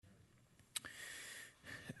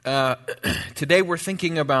Today we're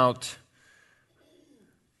thinking about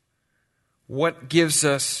what gives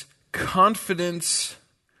us confidence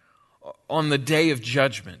on the day of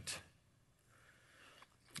judgment.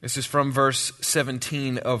 This is from verse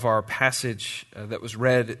 17 of our passage that was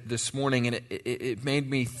read this morning, and it made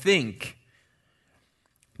me think,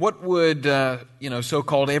 what would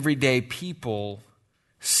so-called everyday people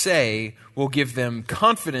say will give them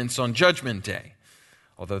confidence on Judgment Day?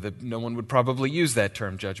 Although no one would probably use that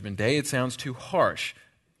term, Judgment Day. It sounds too harsh.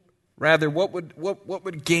 Rather, what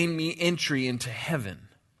would gain me entry into heaven?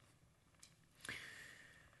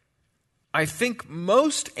 I think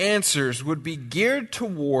most answers would be geared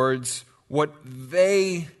towards what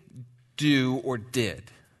they do or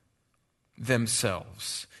did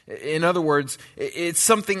themselves. In other words, it's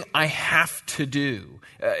something I have to do.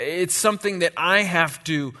 It's something that I have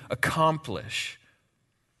to accomplish.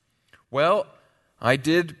 Well, I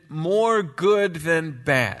did more good than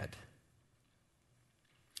bad.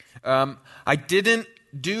 I didn't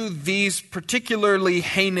do these particularly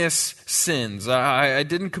heinous sins. I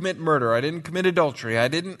didn't commit murder. I didn't commit adultery. I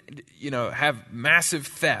didn't, have massive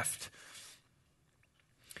theft.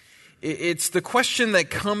 It's the question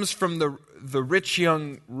that comes from the rich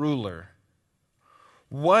young ruler.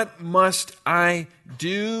 What must I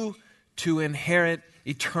do to inherit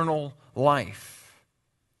eternal life?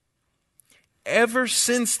 Ever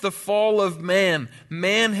since the fall of man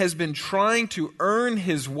has been trying to earn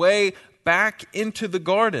his way back into the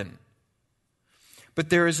garden.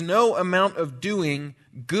 But there is no amount of doing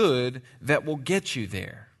good that will get you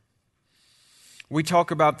there. We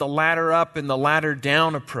talk about the ladder up and the ladder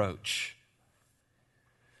down approach.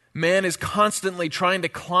 Man is constantly trying to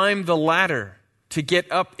climb the ladder to get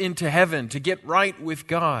up into heaven, to get right with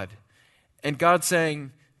God. And God's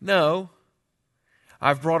saying, no,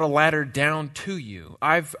 I've brought a ladder down to you.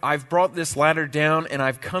 I've brought this ladder down, and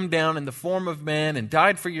I've come down in the form of man and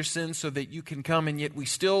died for your sins so that you can come, and yet we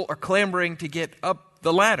still are clamoring to get up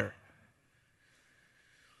the ladder.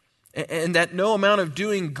 And that no amount of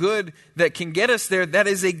doing good that can get us there, that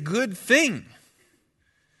is a good thing.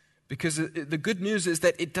 Because the good news is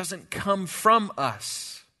that it doesn't come from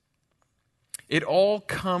us. It all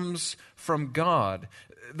comes from God.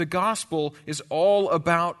 The gospel is all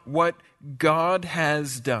about what God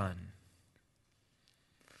has done.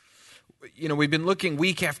 We've been looking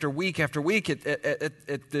week after week after week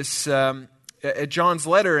at this at John's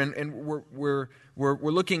letter, and we're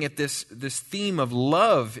looking at this theme of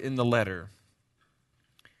love in the letter.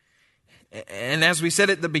 And as we said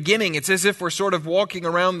at the beginning, it's as if we're sort of walking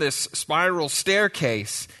around this spiral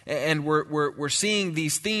staircase, and we're seeing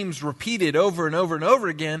these themes repeated over and over and over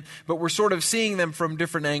again, but we're sort of seeing them from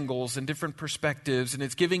different angles and different perspectives, and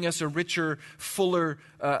it's giving us a richer, fuller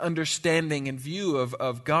understanding and view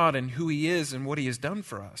of God and who He is and what He has done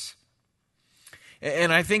for us.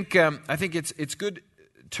 And I think it's good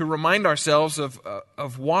to remind ourselves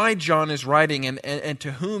of why John is writing and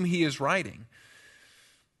to whom he is writing.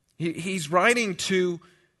 He's writing to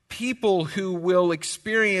people who will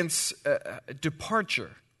experience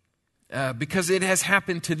departure because it has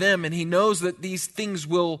happened to them, and he knows that these things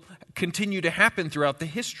will continue to happen throughout the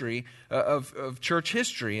history of church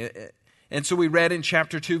history. And so we read in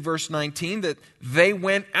chapter 2, verse 19, that they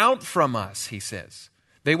went out from us, he says.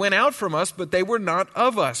 They went out from us, but they were not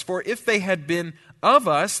of us. For if they had been of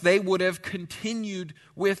us, they would have continued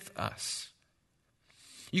with us.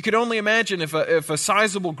 You could only imagine if a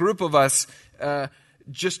sizable group of us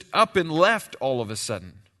just up and left all of a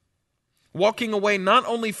sudden, walking away not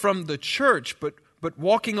only from the church, but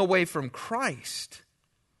walking away from Christ.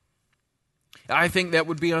 I think that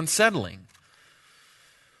would be unsettling.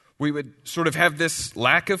 We would sort of have this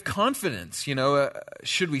lack of confidence.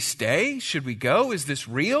 Should we stay? Should we go? Is this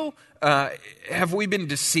real? Have we been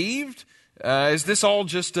deceived? Is this all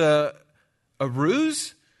just a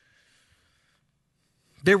ruse?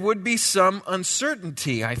 There would be some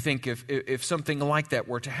uncertainty, I think, if something like that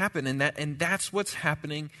were to happen, and that's what's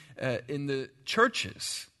happening in the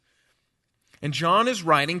churches. And John is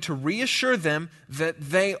writing to reassure them that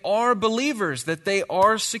they are believers, that they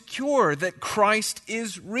are secure, that Christ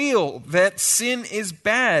is real, that sin is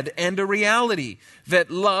bad and a reality,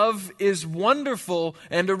 that love is wonderful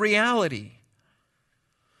and a reality.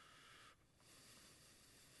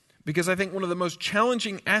 Because I think one of the most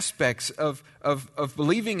challenging aspects of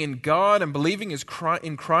believing in God and believing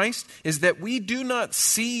in Christ is that we do not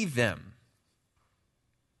see them.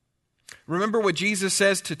 Remember what Jesus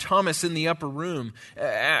says to Thomas in the upper room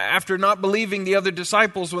after not believing the other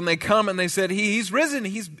disciples when they come and they said, He's risen,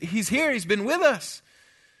 He's here, He's been with us.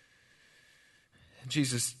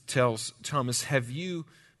 Jesus tells Thomas, have you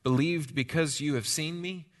believed because you have seen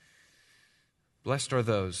me? Blessed are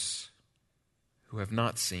those who have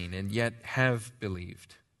not seen and yet have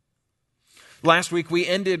believed. Last week we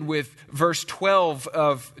ended with verse 12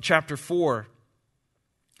 of chapter 4.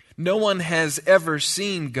 No one has ever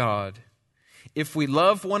seen God. If we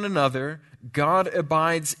love one another, God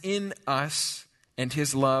abides in us, and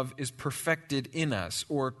his love is perfected in us,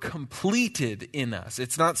 or completed in us.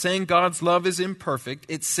 It's not saying God's love is imperfect.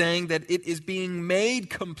 It's saying that it is being made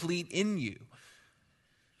complete in you.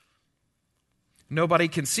 Nobody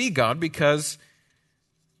can see God because,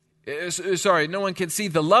 no one can see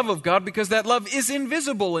the love of God because that love is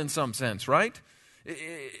invisible in some sense, right?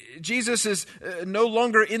 Jesus is no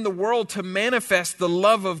longer in the world to manifest the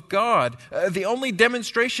love of God. The only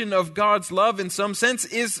demonstration of God's love in some sense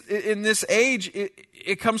is, in this age,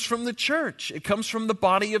 it comes from the church. It comes from the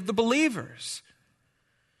body of the believers.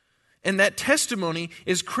 And that testimony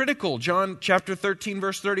is critical. John chapter 13,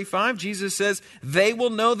 verse 35, Jesus says, "They will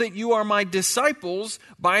know that you are my disciples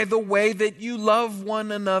by the way that you love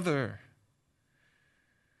one another."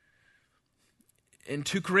 In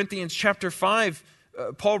 2 Corinthians chapter 5,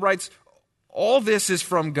 Paul writes, all this is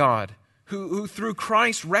from God, who through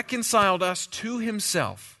Christ reconciled us to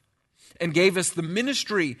himself and gave us the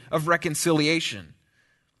ministry of reconciliation.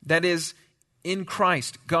 That is, in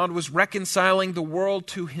Christ, God was reconciling the world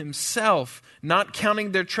to himself, not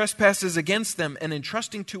counting their trespasses against them, and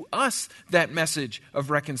entrusting to us that message of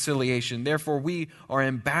reconciliation. Therefore, we are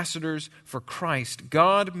ambassadors for Christ,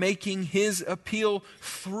 God making his appeal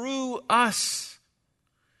through us.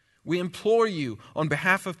 We implore you on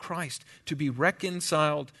behalf of Christ to be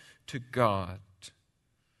reconciled to God.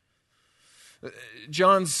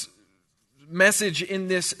 John's message in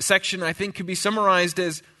this section, I think, could be summarized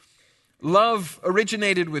as love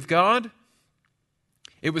originated with God,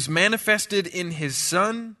 it was manifested in his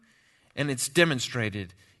Son, and it's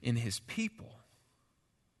demonstrated in his people.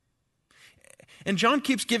 And John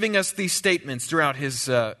keeps giving us these statements throughout his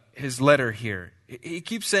letter here. He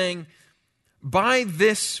keeps saying, by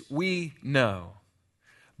this we know.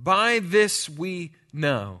 By this we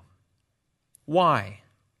know. Why?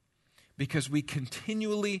 Because we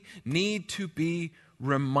continually need to be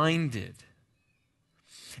reminded.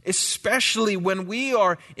 Especially when we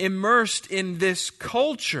are immersed in this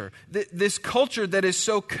culture that is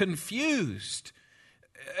so confused.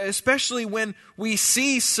 Especially when we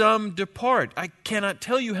see some depart. I cannot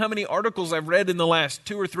tell you how many articles I've read in the last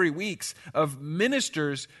 2 or 3 weeks of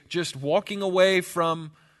ministers just walking away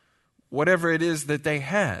from whatever it is that they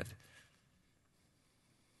had.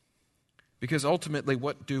 Because ultimately,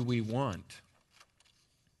 what do we want?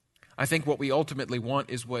 I think what we ultimately want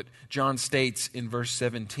is what John states in verse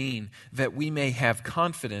 17, that we may have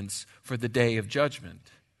confidence for the day of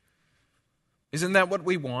judgment. Isn't that what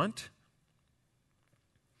we want?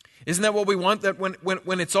 Isn't that what we want? That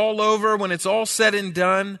when it's all over, when it's all said and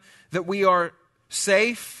done, that we are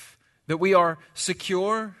safe, that we are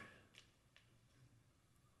secure?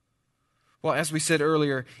 Well, as we said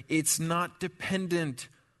earlier, it's not dependent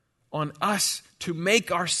on us to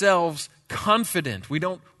make ourselves confident. We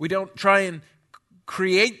don't try and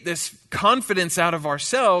create this confidence out of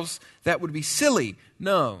ourselves. That would be silly.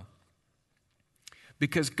 No.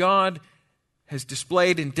 Because God has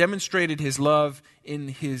displayed and demonstrated his love in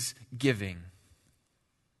his giving.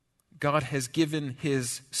 God has given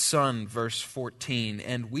his Son, verse 14,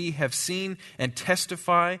 and we have seen and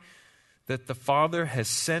testify that the Father has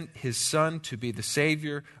sent his Son to be the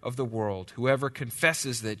Savior of the world. Whoever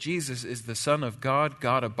confesses that Jesus is the Son of God,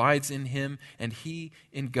 God abides in him, and he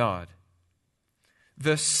in God.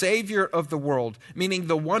 The Savior of the world, meaning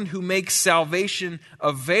the one who makes salvation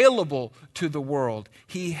available to the world.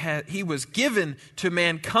 He was given to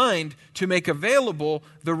mankind to make available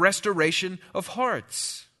the restoration of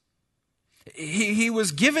hearts. He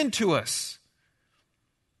was given to us.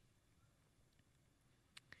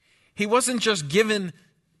 He wasn't just given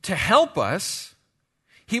to help us.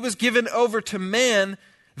 He was given over to man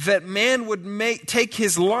that man would take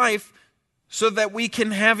his life so that we can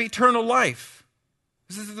have eternal life.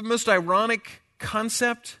 This is the most ironic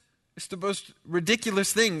concept. It's the most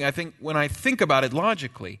ridiculous thing, I think, when I think about it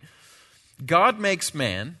logically. God makes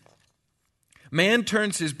man. Man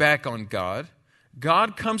turns his back on God.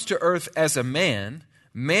 God comes to earth as a man.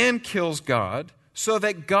 Man kills God so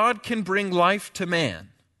that God can bring life to man.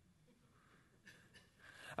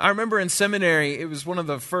 I remember in seminary, it was one of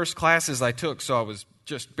the first classes I took, so I was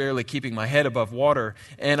just barely keeping my head above water.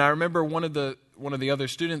 And I remember one of the other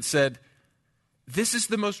students said, "This is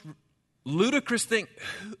the most ludicrous thing.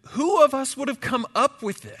 Who of us would have come up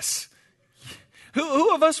with this?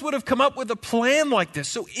 Who of us would have come up with a plan like this,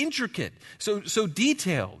 so intricate, so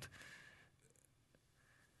detailed?"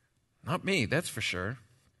 Not me, that's for sure.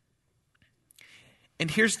 And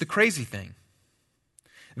here's the crazy thing.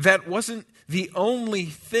 That wasn't the only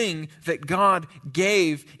thing that God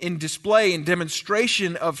gave in display and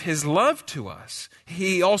demonstration of his love to us.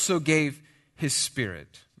 He also gave his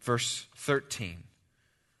Spirit. Verse 13.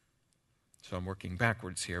 So I'm working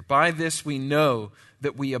backwards here. By this we know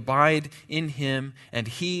that we abide in him and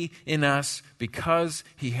he in us because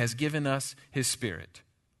he has given us his Spirit.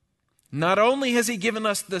 Not only has he given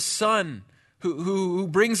us the Son who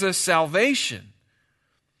brings us salvation,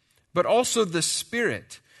 but also the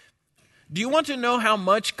Spirit. Do you want to know how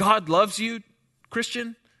much God loves you,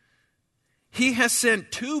 Christian? He has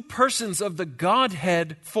sent two persons of the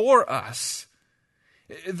Godhead for us.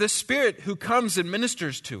 The Spirit who comes and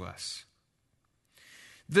ministers to us.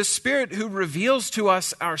 The Spirit who reveals to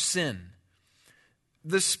us our sin.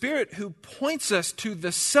 The Spirit who points us to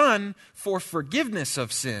the Son for forgiveness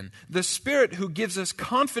of sin. The Spirit who gives us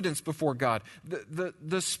confidence before God.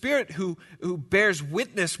 The Spirit who bears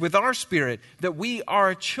witness with our spirit that we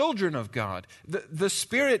are children of God. The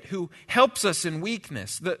Spirit who helps us in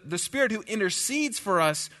weakness. The Spirit who intercedes for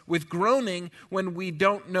us with groaning when we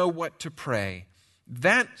don't know what to pray.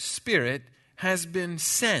 That Spirit has been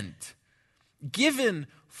sent, given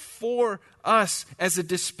for us as a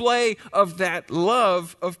display of that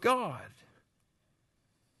love of God.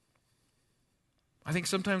 I think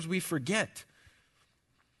sometimes we forget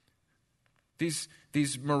these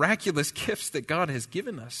miraculous gifts that God has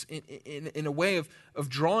given us in a way of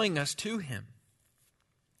drawing us to him.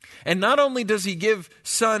 And not only does he give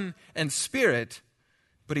Son and Spirit,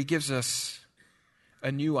 but he gives us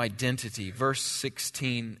a new identity. Verse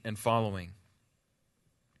 16 and following.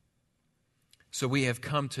 So we have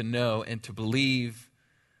come to know and to believe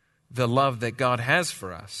the love that God has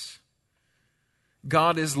for us.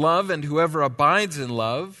 God is love, and whoever abides in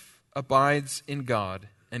love abides in God,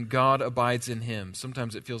 and God abides in him.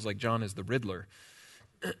 Sometimes it feels like John is the Riddler.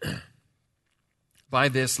 By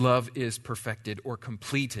this, love is perfected or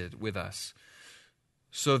completed with us,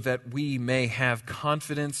 so that we may have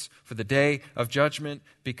confidence for the day of judgment,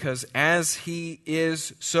 because as he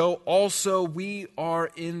is, so also we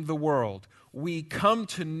are in the world. We come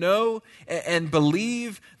to know and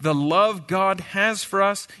believe the love God has for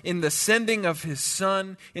us in the sending of his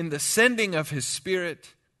Son, in the sending of his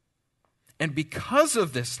Spirit. And because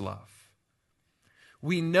of this love,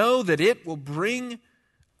 we know that it will bring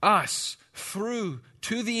us through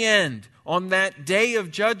to the end on that day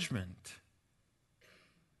of judgment.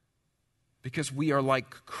 Because we are like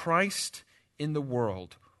Christ in the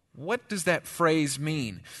world. What does that phrase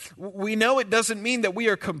mean? We know it doesn't mean that we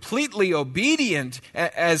are completely obedient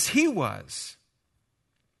as he was,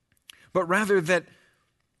 but rather that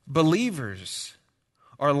believers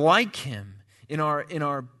are like him in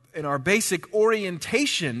our basic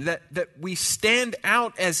orientation, that we stand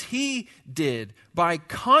out as he did by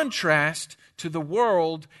contrast to the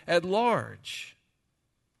world at large.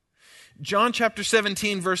 John chapter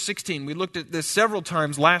 17, verse 16, we looked at this several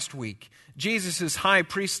times last week. Jesus' high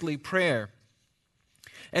priestly prayer.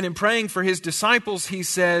 And in praying for his disciples, he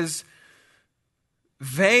says,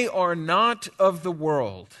 "They are not of the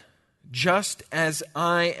world, just as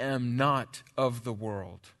I am not of the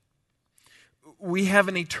world." We have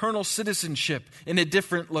an eternal citizenship in a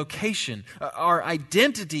different location. Our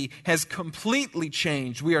identity has completely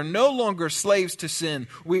changed. We are no longer slaves to sin.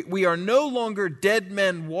 We are no longer dead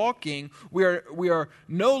men walking. We are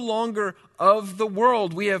no longer of the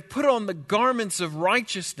world. We have put on the garments of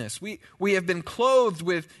righteousness. We have been clothed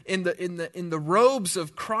in the robes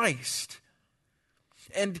of Christ.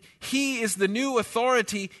 And he is the new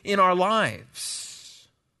authority in our lives.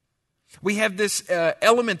 We have this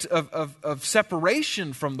element of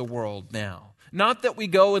separation from the world now. Not that we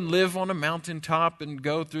go and live on a mountaintop and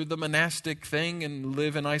go through the monastic thing and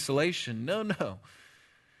live in isolation. No.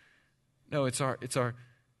 No, it's our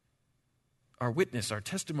witness, our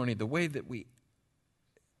testimony, the way that we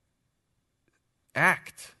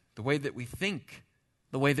act, the way that we think,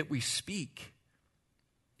 the way that we speak.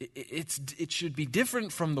 It should be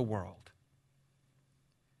different from the world.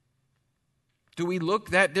 Do we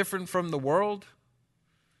look that different from the world?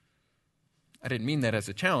 I didn't mean that as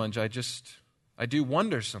a challenge. I do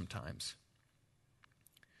wonder sometimes.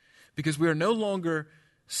 Because we are no longer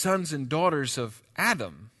sons and daughters of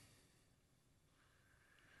Adam,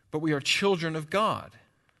 but we are children of God.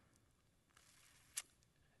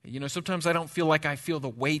 Sometimes I don't feel like I feel the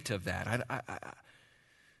weight of that.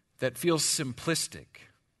 That feels simplistic.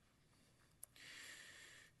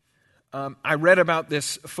 I read about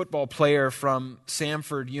this football player from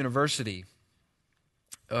Samford University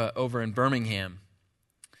over in Birmingham.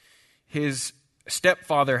 His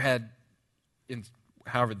stepfather had,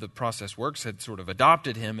 however the process works, had sort of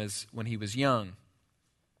adopted him as when he was young.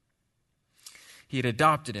 He had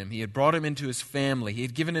adopted him. He had brought him into his family. He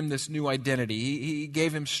had given him this new identity. He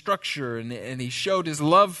gave him structure, and he showed his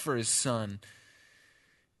love for his son.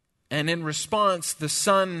 And in response, the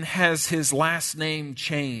son has his last name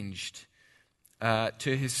changed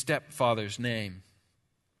to his stepfather's name.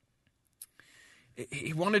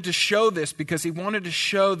 He wanted to show this because he wanted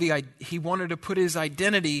to put his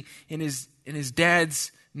identity in his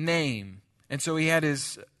dad's name. And so he had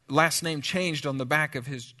his last name changed on the back of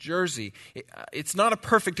his jersey. It's not a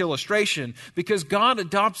perfect illustration because God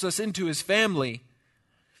adopts us into his family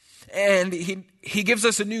and he gives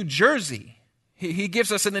us a new jersey. He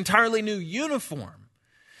gives us an entirely new uniform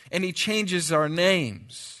and he changes our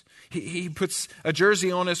names. He puts a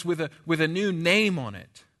jersey on us with a new name on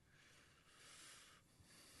it.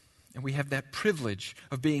 And we have that privilege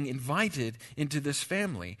of being invited into this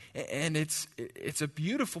family. And it's a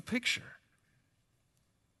beautiful picture.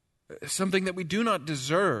 Something that we do not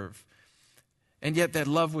deserve. And yet that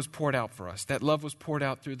love was poured out for us. That love was poured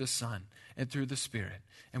out through the Son and through the Spirit.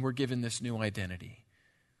 And we're given this new identity.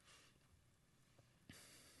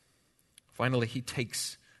 Finally, he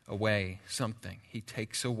takes away something. He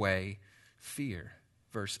takes away fear.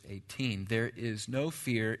 Verse 18, there is no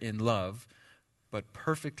fear in love, but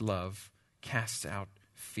perfect love casts out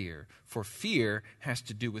fear. For fear has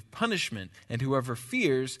to do with punishment, and whoever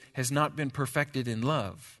fears has not been perfected in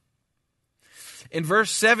love. In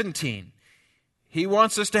verse 17, he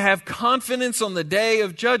wants us to have confidence on the day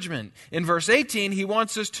of judgment. In verse 18, he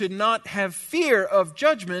wants us to not have fear of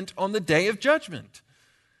judgment on the day of judgment.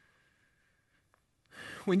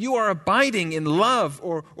 When you are abiding in love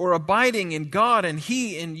or abiding in God and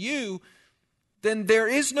He in you, then there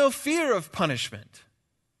is no fear of punishment.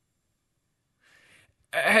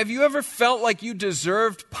 Have you ever felt like you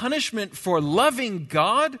deserved punishment for loving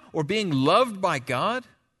God or being loved by God?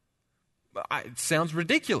 It sounds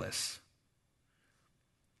ridiculous.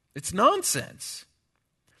 It's nonsense.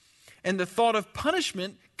 And the thought of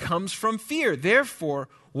punishment comes from fear. Therefore,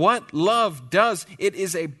 what love does, it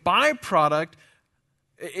is a byproduct.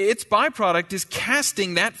 Its byproduct is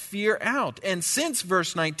casting that fear out. And since,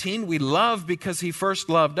 verse 19, we love because He first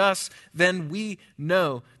loved us, then we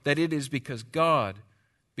know that it is because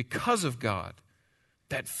of God,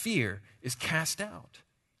 that fear is cast out.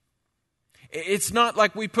 It's not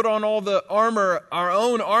like we put on all the armor, our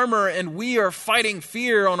own armor, and we are fighting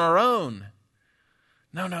fear on our own.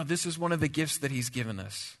 No, this is one of the gifts that He's given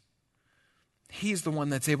us. He's the one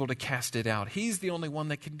that's able to cast it out. He's the only one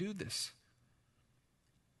that can do this.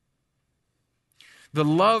 The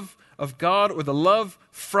love of God or the love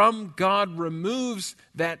from God removes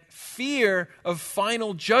that fear of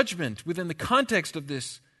final judgment within the context of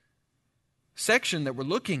this section that we're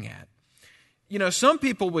looking at. You know, some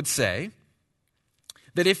people would say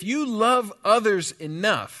that if you love others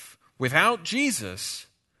enough without Jesus,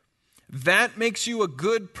 that makes you a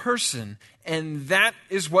good person and that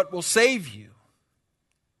is what will save you.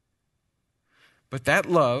 But that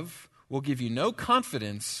love will give you no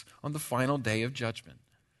confidence on the final day of judgment.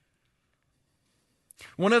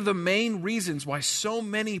 One of the main reasons why so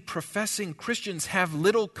many professing Christians have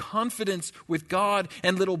little confidence with God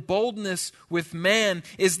and little boldness with man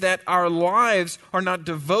is that our lives are not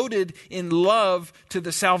devoted in love to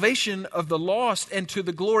the salvation of the lost and to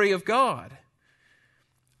the glory of God.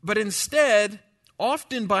 But instead,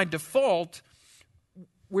 often by default,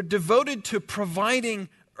 we're devoted to providing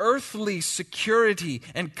earthly security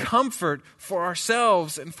and comfort for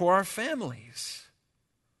ourselves and for our families.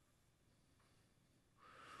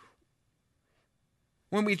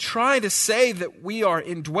 When we try to say that we are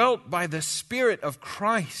indwelt by the Spirit of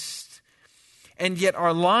Christ, and yet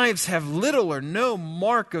our lives have little or no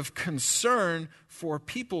mark of concern for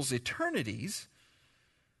people's eternities,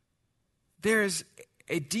 there is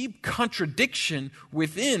a deep contradiction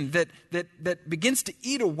within that begins to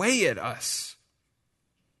eat away at us.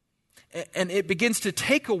 And it begins to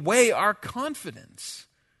take away our confidence.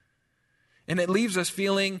 And it leaves us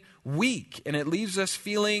feeling weak. And it leaves us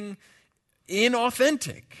feeling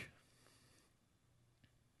inauthentic.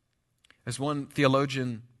 As one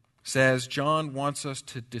theologian says, John wants us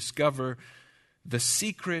to discover the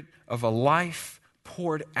secret of a life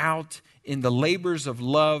poured out in the labors of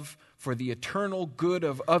love for the eternal good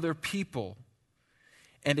of other people.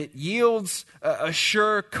 And it yields a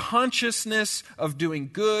sure consciousness of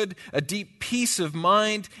doing good, a deep peace of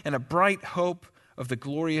mind, and a bright hope of the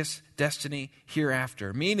glorious destiny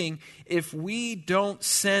hereafter. Meaning, if we don't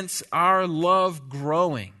sense our love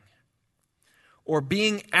growing, or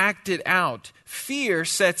being acted out, fear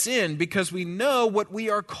sets in because we know what we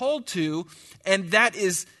are called to, and that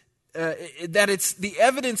is that it's the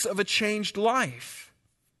evidence of a changed life.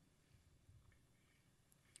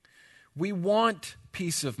 We want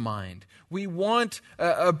peace of mind. We want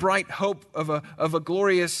a bright hope of a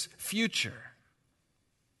glorious future.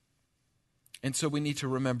 And so we need to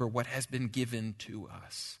remember what has been given to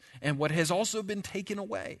us and what has also been taken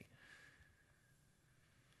away.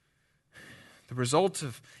 The result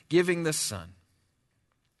of giving the Son,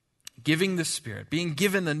 giving the Spirit, being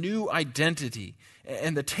given a new identity,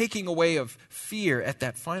 and the taking away of fear at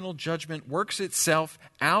that final judgment works itself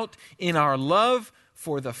out in our love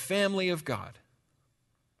for the family of God.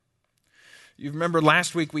 You remember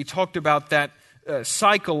last week we talked about that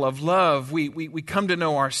cycle of love. We come to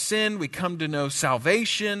know our sin. We come to know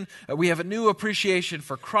salvation. We have a new appreciation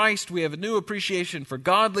for Christ. We have a new appreciation for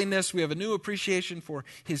godliness. We have a new appreciation for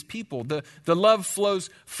His people. The love flows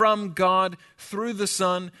from God through the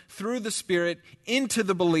Son, through the Spirit, into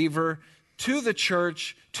the believer, to the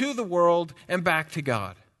church, to the world, and back to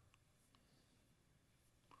God.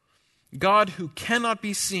 God, who cannot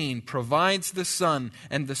be seen, provides the Son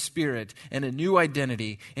and the Spirit and a new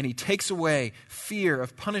identity, and He takes away fear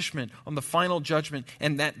of punishment on the final judgment,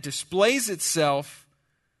 and that displays itself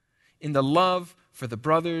in the love for the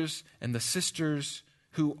brothers and the sisters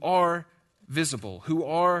who are visible, who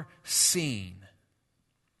are seen.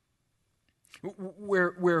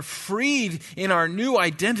 We're freed in our new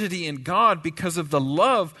identity in God because of the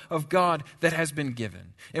love of God that has been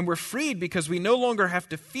given. And we're freed because we no longer have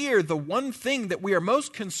to fear the one thing that we are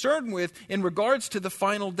most concerned with in regards to the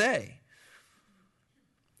final day.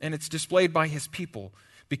 And it's displayed by His people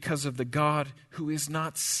because of the God who is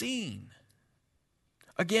not seen.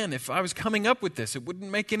 Again, if I was coming up with this, it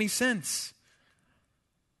wouldn't make any sense.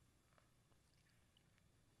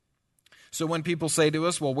 So when people say to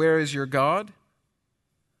us, well, where is your God?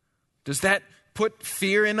 Does that put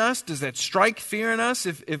fear in us? Does that strike fear in us?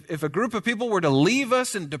 If a group of people were to leave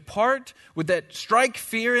us and depart, would that strike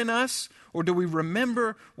fear in us? Or do we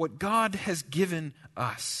remember what God has given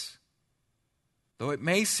us? Though it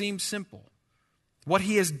may seem simple, what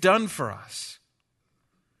He has done for us,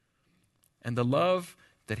 and the love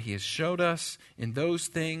that He has showed us in those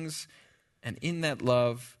things, and in that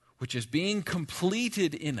love which is being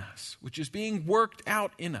completed in us, which is being worked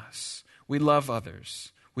out in us. We love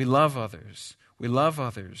others. We love others. We love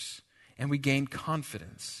others. And we gain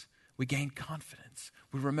confidence. We gain confidence.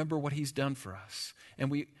 We remember what He's done for us.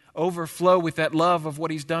 And we overflow with that love of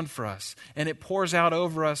what He's done for us. And it pours out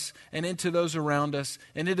over us and into those around us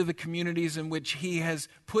and into the communities in which He has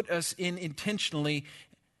put us in intentionally.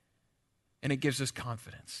 And it gives us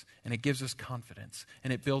confidence. And it gives us confidence.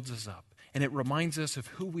 And it builds us up. And it reminds us of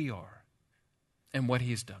who we are and what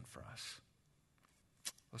He has done for us.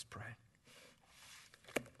 Let's pray.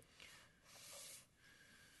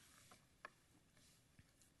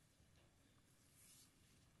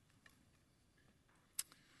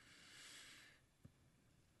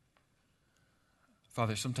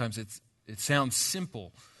 Father, sometimes it sounds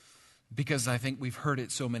simple because I think we've heard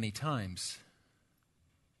it so many times.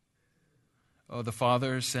 Oh, the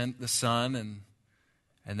Father sent the Son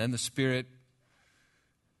and then the Spirit.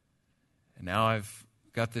 And now I've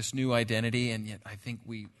got this new identity, and yet I think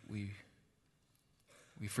we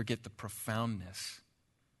forget the profoundness.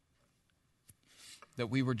 That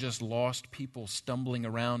we were just lost people stumbling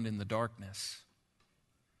around in the darkness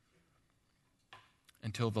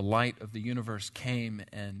until the light of the universe came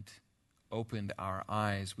and opened our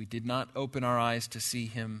eyes. We did not open our eyes to see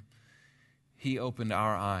Him. He opened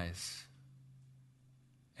our eyes.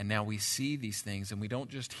 And now we see these things, and we don't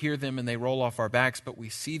just hear them and they roll off our backs, but we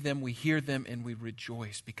see them, we hear them, and we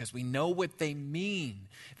rejoice because we know what they mean.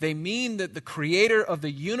 They mean that the Creator of the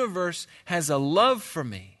universe has a love for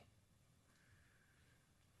me,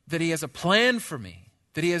 that He has a plan for me,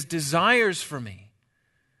 that He has desires for me.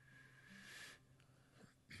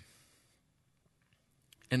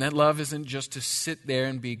 And that love isn't just to sit there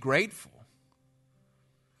and be grateful,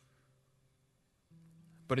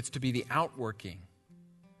 but it's to be the outworking,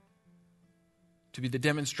 to be the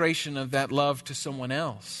demonstration of that love to someone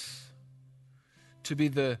else, to be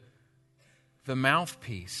the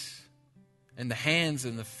mouthpiece and the hands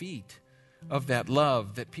and the feet of that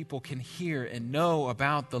love, that people can hear and know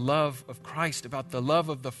about the love of Christ, about the love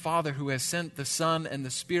of the Father who has sent the Son and the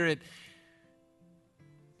Spirit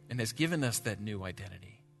and has given us that new identity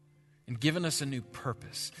and given us a new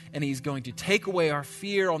purpose. And He's going to take away our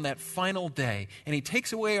fear on that final day. And He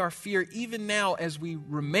takes away our fear even now as we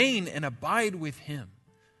remain and abide with Him.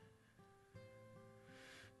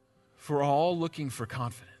 For all looking for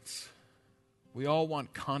confidence. We all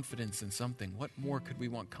want confidence in something. What more could we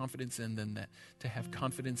want confidence in than that? To have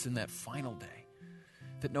confidence in that final day.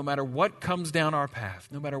 That no matter what comes down our path,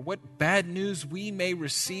 no matter what bad news we may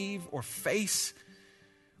receive or face,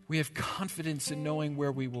 we have confidence in knowing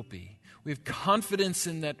where we will be. We have confidence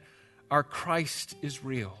in that our Christ is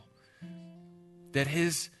real. That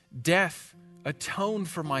his death atoned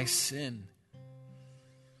for my sin.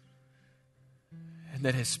 And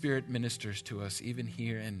that his Spirit ministers to us even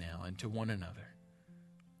here and now and to one another.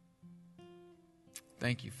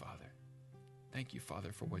 Thank you, Father. Thank you,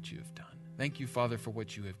 Father, for what you have done. Thank you, Father, for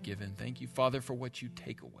what you have given. Thank you, Father, for what you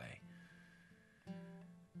take away.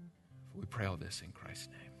 We pray all this in Christ's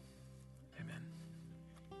name.